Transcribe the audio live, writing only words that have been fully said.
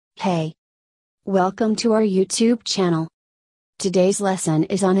Hey! Welcome to our YouTube channel. Today's lesson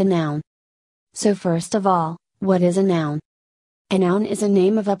is on a noun. So first of all, what is a noun? A noun is a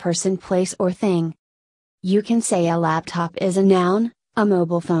name of a person, place or thing. You can say a laptop is a noun, a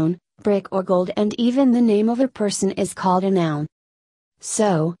mobile phone, brick or gold, and even the name of a person is called a noun.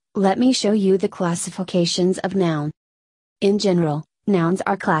 So, let me show you the classifications of noun. In general, nouns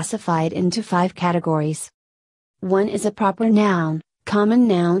are classified into 5 categories. 1 is a proper noun, common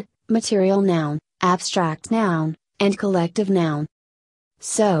noun, material noun, abstract noun, and collective noun.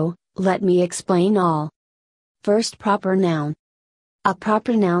 So, let me explain all. First, proper noun. A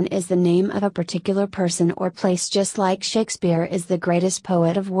proper noun is the name of a particular person or place, just like Shakespeare is the greatest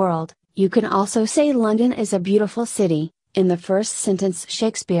poet of world. You can also say London is a beautiful city. In the first sentence,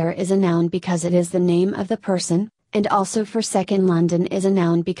 Shakespeare is a noun because it is the name of the person, and also for second, London is a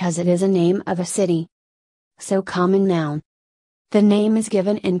noun because it is a name of a city. So, common noun. The name is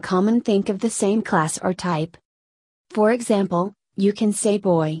given in common, think of the same class or type. For example, you can say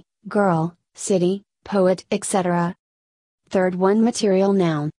boy, girl, city, poet, etc. Third one, material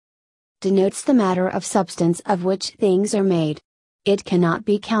noun. Denotes the matter of substance of which things are made. It cannot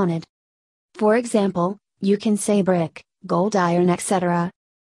be counted. For example, you can say brick, gold, iron, etc.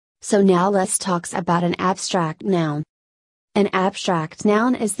 So now let's talk about an abstract noun. An abstract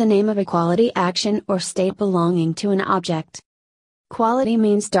noun is the name of a quality, action, or state belonging to an object. Quality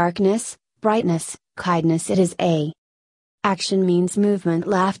means darkness, brightness, kindness. It is a. Action means movement,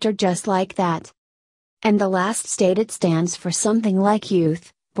 laughter, just like that. And the last state, it stands for something like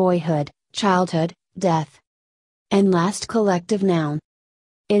youth, boyhood, childhood, death. And last, collective noun.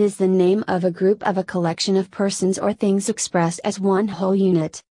 It is the name of a group, of a collection of persons or things expressed as one whole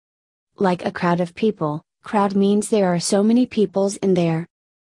unit. Like a crowd of people, crowd means there are so many peoples in there.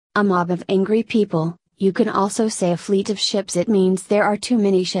 A mob of angry people. You can also say a fleet of ships, it means there are too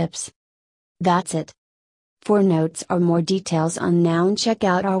many ships. That's it. For notes or more details on noun, check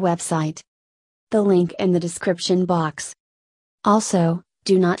out our website. The link in the description box. Also,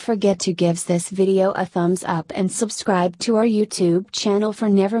 do not forget to give this video a thumbs up and subscribe to our YouTube channel for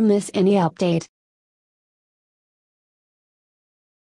never miss any update.